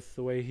dynamic with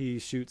the way he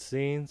shoots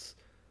scenes,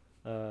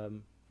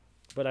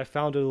 but I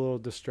found it a little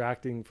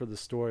distracting for the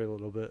story a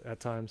little bit at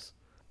times.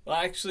 Well,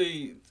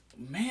 actually,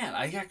 man,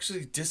 I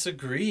actually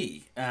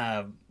disagree.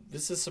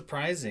 This is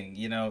surprising.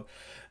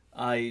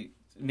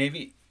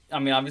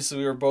 Obviously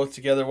we were both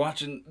together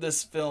watching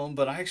this film,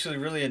 but I actually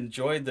really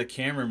enjoyed the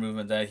camera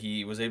movement that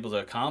he was able to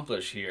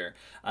accomplish here.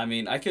 I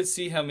mean, I could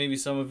see how maybe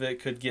some of it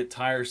could get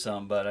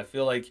tiresome, but I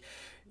feel like,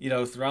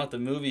 throughout the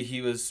movie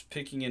he was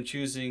picking and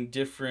choosing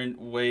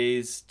different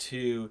ways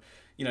to,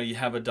 you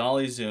have a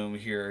dolly zoom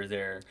here or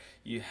there.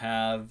 You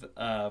have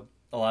a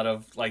lot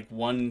of like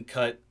one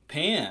cut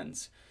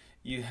pans.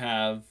 You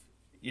have,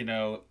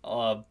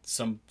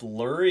 some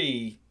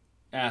blurry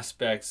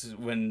aspects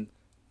when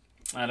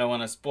I don't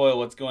want to spoil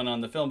what's going on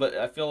in the film, but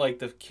I feel like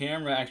the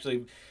camera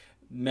actually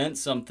meant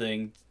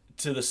something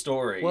to the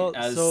story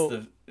as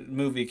the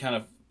movie kind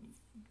of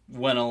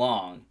went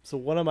along. So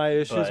one of my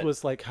issues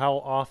was like how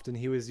often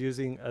he was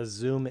using a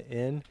zoom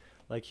in,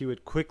 like he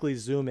would quickly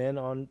zoom in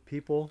on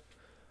people,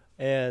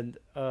 and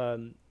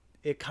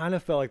it kind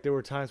of felt like there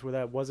were times where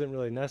that wasn't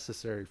really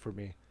necessary for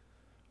me,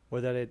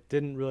 or that it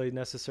didn't really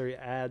necessarily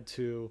add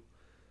to,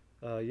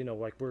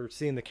 like we're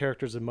seeing the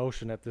character's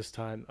emotion at this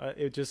time.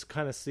 It just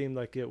kind of seemed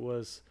like it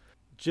was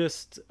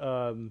just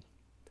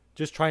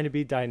trying to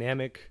be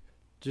dynamic.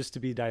 Just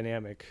to be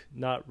dynamic,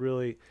 not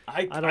really.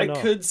 I don't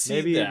know. Could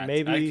see that.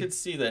 I could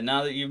see that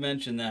now that you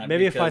mentioned that.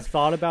 Maybe if I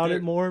thought about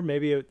it more,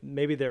 maybe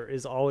there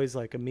is always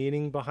like a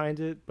meaning behind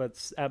it.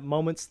 But at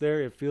moments there,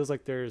 it feels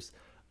like there's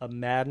a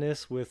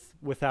madness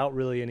without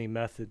really any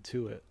method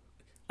to it.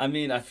 I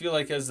mean, I feel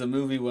like as the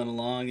movie went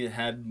along, it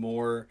had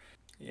more.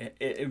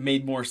 It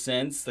made more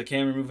sense. The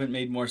camera movement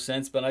made more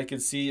sense. But I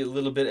could see a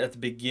little bit at the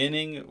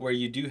beginning where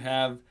you do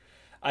have.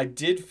 I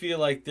did feel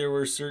like there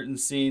were certain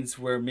scenes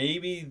where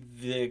maybe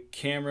the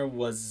camera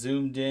was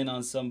zoomed in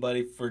on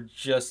somebody for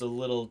just a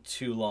little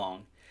too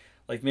long.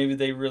 Like maybe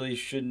they really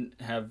shouldn't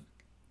have.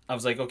 I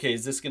was like, okay,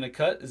 is this going to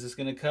cut? Is this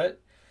going to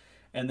cut?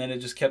 And then it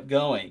just kept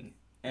going.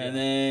 And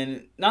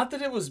then, not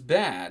that it was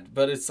bad,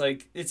 but it's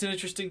like, it's an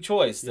interesting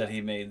choice that he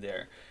made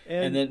there.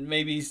 And then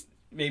maybe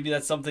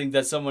that's something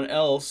that someone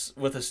else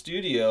with a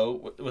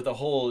studio, with a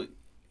whole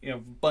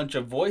bunch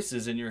of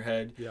voices in your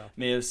head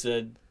may have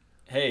said,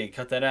 hey,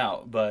 cut that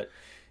out. But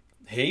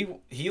he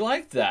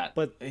liked that.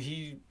 But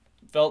he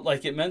felt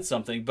like it meant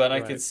something. But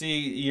I could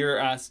see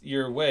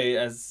your way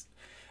as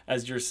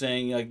you're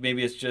saying, like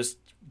maybe it's just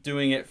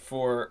doing it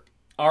for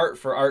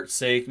art's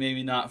sake,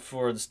 maybe not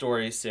for the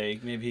story's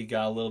sake. Maybe he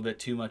got a little bit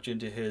too much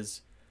into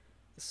his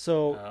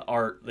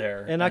art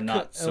there, and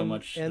not so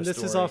much. And this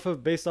is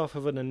based off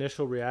of an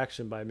initial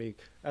reaction by me.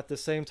 At the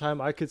same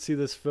time, I could see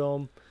this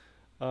film.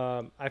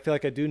 I feel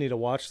like I do need to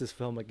watch this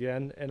film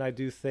again, and I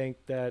do think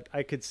that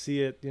I could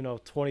see it,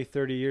 20,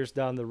 30 years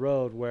down the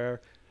road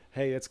where,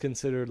 hey, it's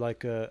considered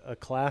like a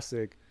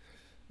classic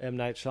M.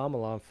 Night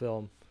Shyamalan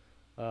film.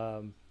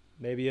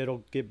 Maybe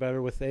it'll get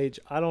better with age.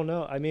 I don't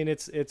know. I mean,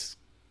 it's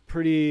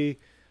pretty,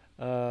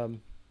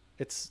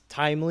 it's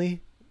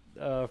timely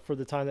for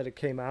the time that it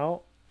came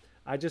out.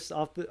 I just,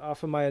 off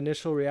of my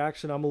initial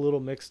reaction, I'm a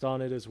little mixed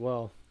on it as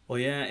well. Well,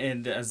 yeah,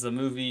 and as the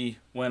movie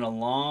went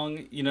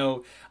along,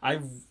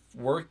 I've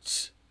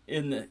worked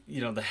in the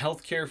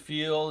healthcare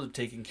field,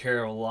 taking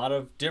care of a lot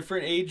of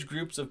different age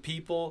groups of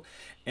people,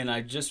 and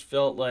I just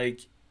felt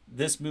like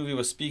this movie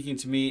was speaking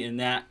to me in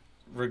that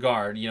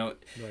regard.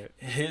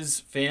 His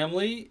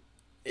family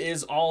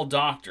is all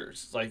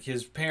doctors, like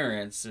his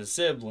parents, his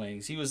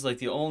siblings. He was like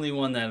the only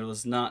one that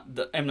was not.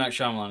 M. Night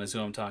Shyamalan is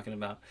who I'm talking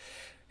about.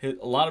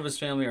 A lot of his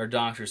family are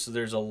doctors, so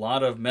there's a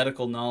lot of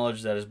medical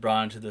knowledge that is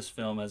brought into this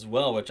film as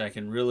well, which I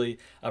can really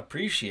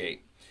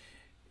appreciate.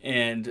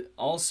 And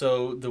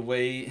also the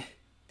way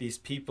these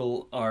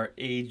people are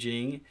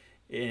aging,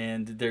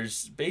 and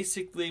there's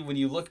basically, when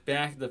you look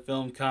back at the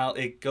film, Kyle,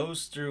 it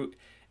goes through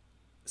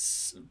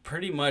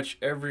pretty much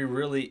every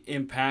really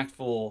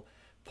impactful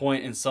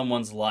point in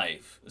someone's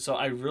life. So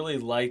I really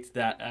liked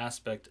that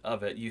aspect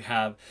of it. You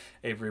have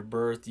a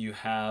rebirth, you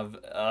have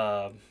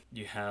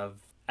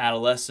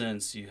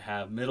adolescence, you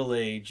have middle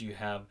age, you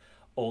have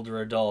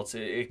older adults.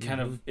 It kind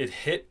of it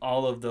hit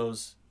all of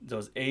those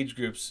age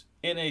groups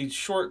in a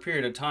short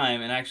period of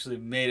time and actually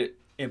made it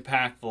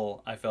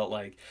impactful, I felt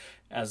like,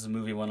 as the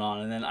movie went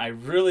on. And then I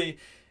really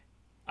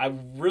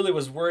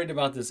was worried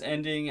about this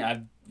ending.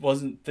 I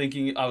wasn't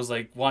thinking, I was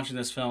like watching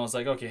this film, I was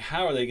like, okay,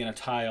 how are they going to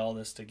tie all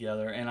this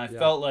together? And I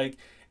felt like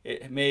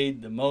it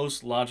made the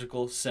most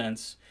logical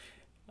sense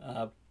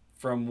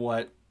from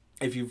what,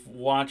 if you've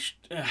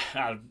watched,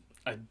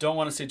 I don't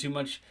want to say too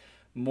much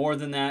more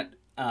than that.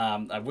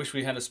 I wish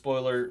we had a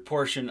spoiler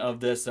portion of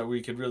this that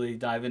we could really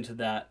dive into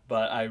that,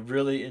 but I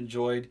really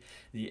enjoyed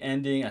the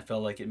ending. I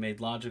felt like it made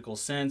logical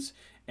sense,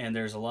 and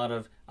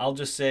I'll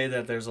just say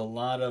that there's a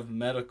lot of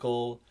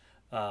medical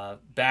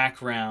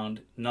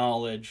background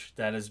knowledge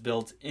that is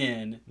built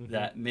in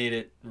that made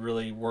it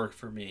really work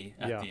for me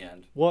at the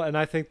end. Well, and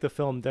I think the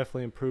film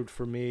definitely improved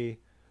for me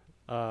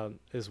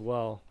as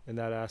well in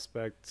that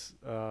aspect.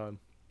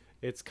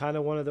 It's kind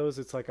of one of those,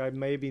 it's like I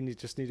maybe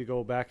just need to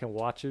go back and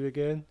watch it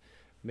again.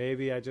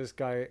 Maybe I just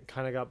kind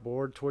of got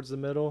bored towards the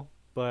middle,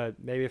 but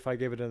maybe if I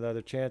gave it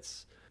another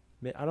chance,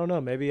 I don't know,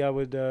 maybe I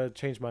would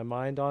change my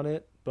mind on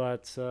it.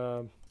 But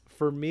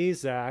for me,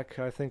 Zach,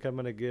 I think I'm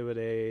going to give it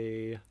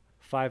a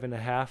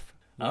 5.5.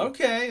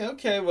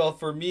 Okay. Well,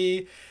 for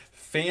me,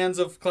 fans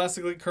of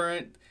Classically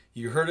Current,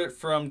 you heard it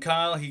from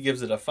Kyle. He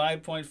gives it a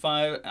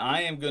 5.5.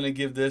 I am going to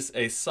give this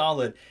a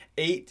solid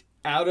 8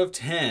 out of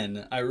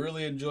 10. I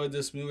really enjoyed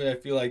this movie. I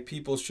feel like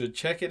people should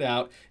check it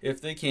out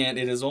if they can.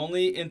 It is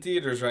only in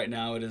theaters right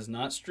now. It is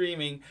not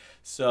streaming.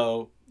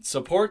 So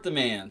support the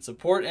man.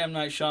 Support M.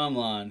 Night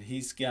Shyamalan.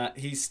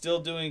 He's still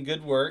doing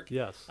good work.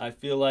 Yes. I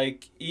feel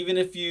like even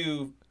if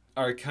you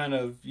are kind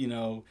of,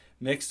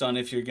 mixed on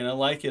if you're going to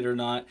like it or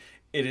not,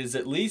 it is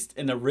at least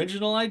an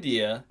original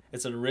idea.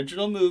 It's an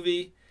original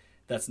movie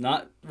that's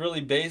not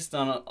really based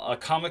on a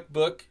comic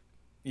book,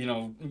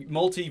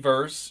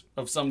 multiverse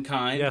of some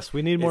kind. Yes,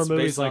 we need more movies like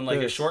this. It's based on like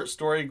this. a short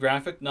story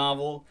graphic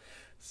novel.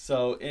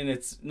 So, and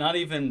it's not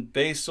even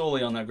based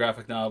solely on that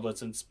graphic novel.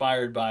 It's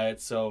inspired by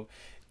it. So,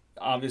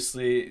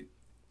 obviously,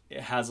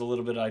 it has a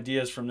little bit of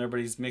ideas from there,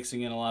 but he's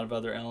mixing in a lot of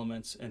other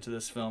elements into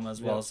this film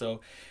as well. Yeah. So,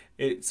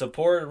 it's a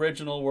poor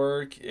original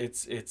work.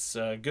 It's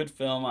a good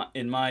film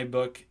in my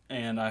book,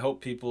 and I hope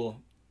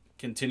people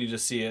continue to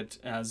see it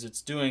as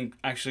it's doing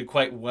actually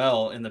quite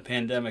well in the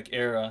pandemic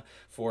era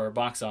for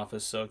box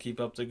office. So keep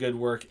up the good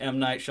work, M.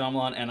 Night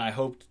Shyamalan, and I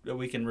hope that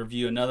we can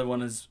review another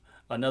one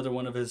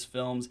of his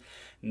films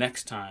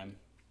next time.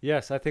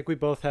 Yes, I think we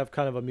both have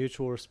kind of a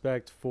mutual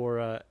respect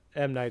for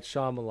M. Night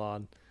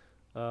Shyamalan,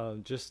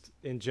 just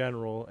in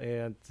general.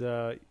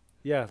 And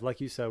yeah, like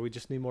you said, we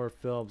just need more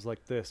films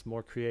like this,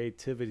 more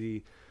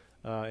creativity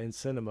in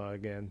cinema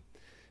again.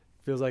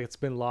 Feels like it's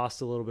been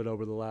lost a little bit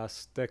over the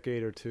last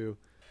decade or two.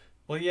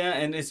 Well, yeah,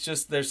 and it's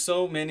just there's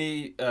so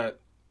many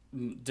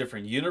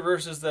different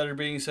universes that are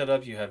being set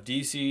up. You have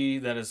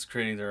DC that is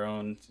creating their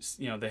own,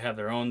 they have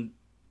their own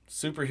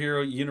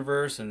superhero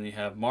universe, and you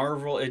have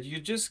Marvel. And you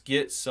just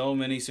get so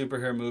many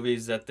superhero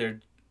movies that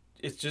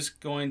it's just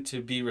going to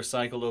be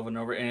recycled over and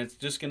over, and it's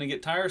just going to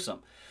get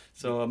tiresome.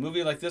 So a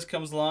movie like this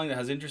comes along that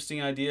has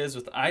interesting ideas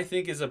with, I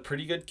think, is a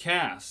pretty good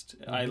cast.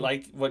 Mm-hmm. I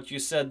like what you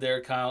said there,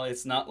 Kyle.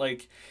 It's not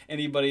like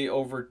anybody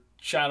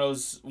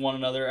overshadows one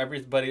another.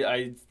 Everybody,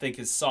 I think,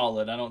 is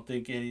solid. I don't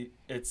think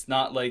it's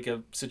not like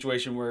a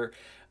situation where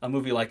a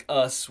movie like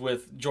Us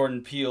with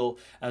Jordan Peele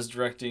as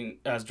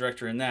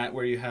director in that,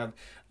 where you have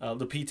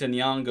Lupita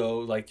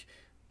Nyong'o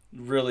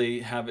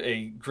really have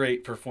a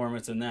great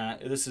performance in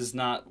that. This is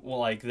not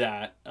like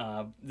that.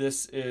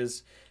 This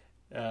is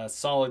a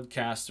solid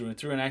cast through and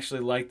through, and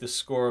actually like the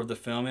score of the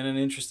film. And an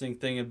interesting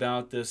thing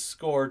about this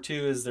score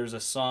too is there's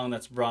a song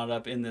that's brought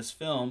up in this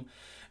film,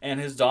 and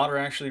his daughter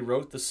actually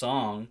wrote the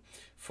song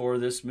for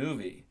this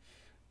movie.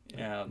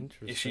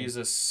 She's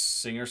a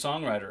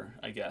singer-songwriter,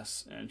 I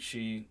guess, and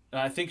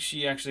I think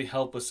she actually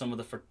helped with some of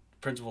the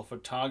principal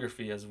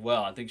photography as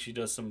well. I think she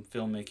does some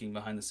filmmaking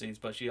behind the scenes,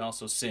 but she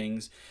also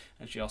sings,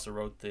 and she also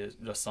wrote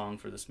the song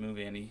for this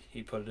movie, and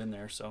he put it in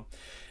there, so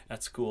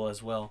that's cool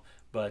as well.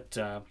 But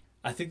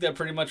I think that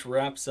pretty much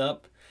wraps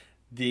up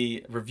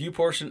the review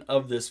portion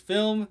of this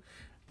film.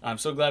 I'm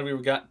so glad we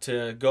got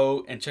to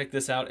go and check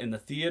this out in the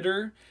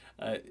theater.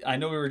 I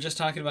know we were just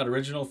talking about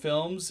original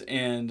films,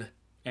 and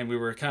we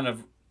were kind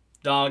of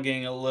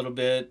dogging a little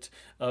bit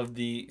of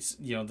the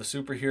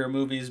superhero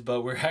movies,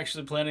 but we're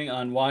actually planning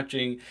on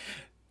watching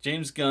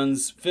James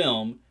Gunn's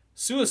film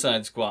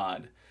Suicide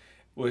Squad,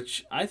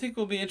 which I think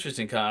will be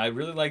interesting. I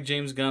really like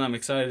James Gunn. I'm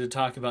excited to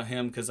talk about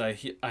him because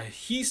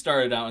he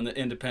started out in the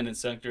independent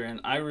sector, and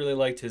I really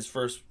liked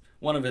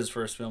one of his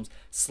first films,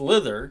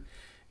 Slither,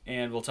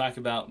 and we'll talk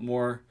about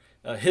more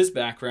his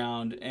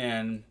background.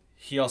 And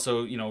he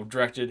also,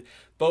 directed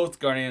both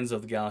Guardians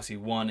of the Galaxy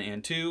 1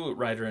 and 2,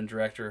 writer and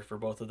director for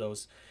both of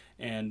those.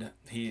 And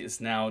he is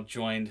now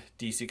joined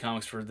DC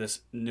Comics for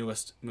this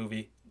newest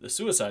movie, The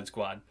Suicide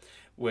Squad,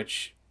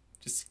 which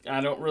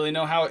I don't really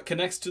know how it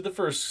connects to the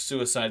first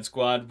Suicide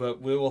Squad,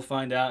 but we will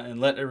find out and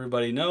let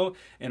everybody know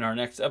in our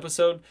next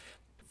episode.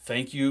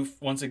 Thank you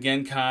once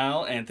again,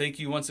 Kyle, and thank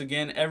you once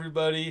again,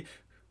 everybody,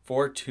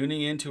 for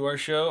tuning into our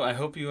show. I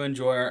hope you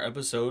enjoy our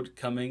episode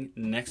coming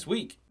next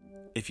week.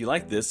 If you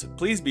like this,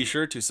 please be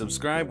sure to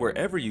subscribe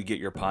wherever you get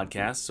your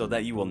podcasts so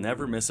that you will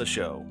never miss a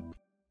show.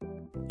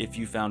 If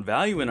you found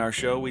value in our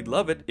show, we'd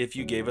love it if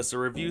you gave us a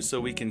review so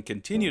we can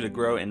continue to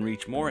grow and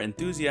reach more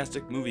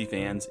enthusiastic movie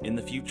fans in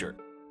the future.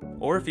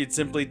 Or if you'd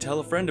simply tell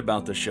a friend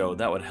about the show,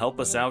 that would help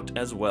us out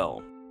as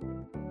well.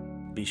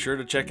 Be sure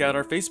to check out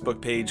our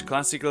Facebook page,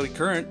 Classically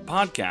Current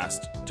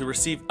Podcast, to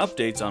receive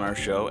updates on our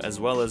show as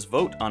well as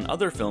vote on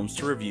other films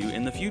to review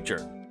in the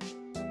future.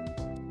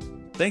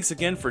 Thanks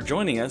again for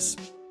joining us,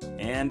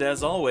 and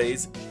as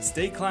always,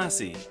 stay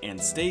classy and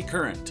stay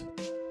current.